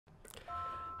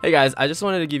Hey guys, I just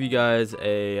wanted to give you guys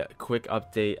a quick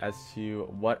update as to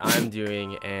what I'm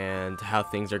doing and how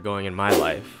things are going in my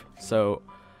life. So,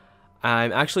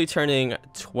 I'm actually turning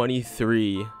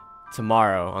 23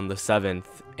 tomorrow on the 7th,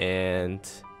 and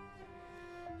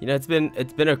it's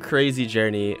been a crazy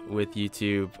journey with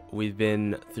YouTube. We've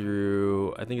been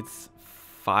through, I think it's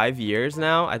 5 years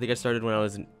now. I think I started when I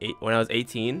was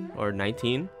 18 or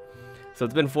 19. So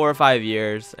it's been 4 or 5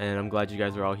 years, and I'm glad you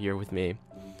guys are all here with me.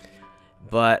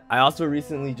 But I also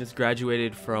recently just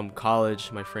graduated from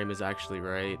college. My frame is actually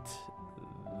right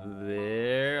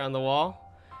there on the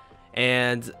wall.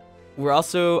 And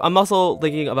I'm also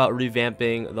thinking about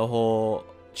revamping the whole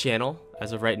channel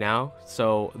as of right now.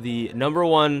 So the number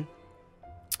one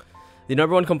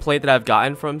complaint that I've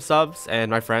gotten from subs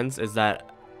and my friends is that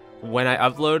when I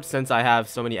upload, since I have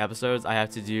so many episodes, I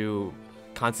have to do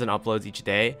constant uploads each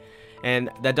day. And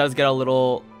that does get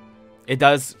it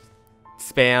does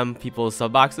spam people's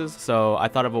sub boxes, so I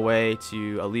thought of a way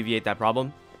to alleviate that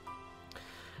problem.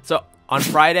 So on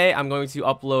Friday, I'm going to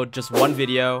upload just one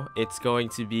video. It's going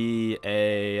to be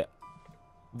a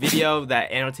video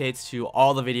that annotates to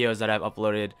all the videos that I've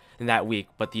uploaded in that week,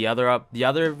 but the other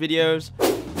videos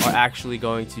are actually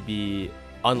going to be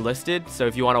unlisted. So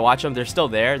if you want to watch them, they're still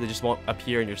there. They just won't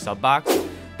appear in your sub box.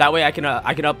 That way I can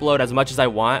upload as much as I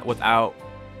want without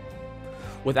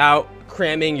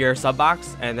cramming your sub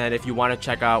box. And then if you want to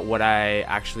check out what I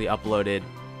actually uploaded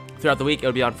throughout the week,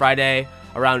 it'll be on Friday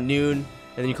around noon,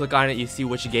 and then you click on it, you see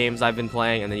which games I've been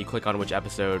playing, and then you click on which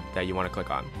episode that you want to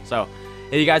click on. So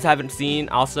if you guys haven't seen,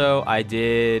 also I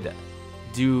did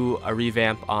do a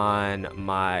revamp on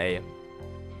my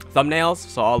thumbnails,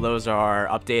 so all those are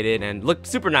updated and look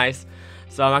super nice.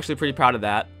 So I'm actually pretty proud of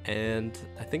that, and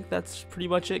I think that's pretty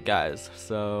much it, guys.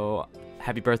 So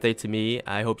happy birthday to me.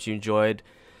 I hope you enjoyed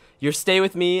your stay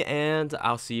with me, and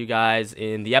I'll see you guys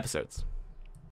in the episodes.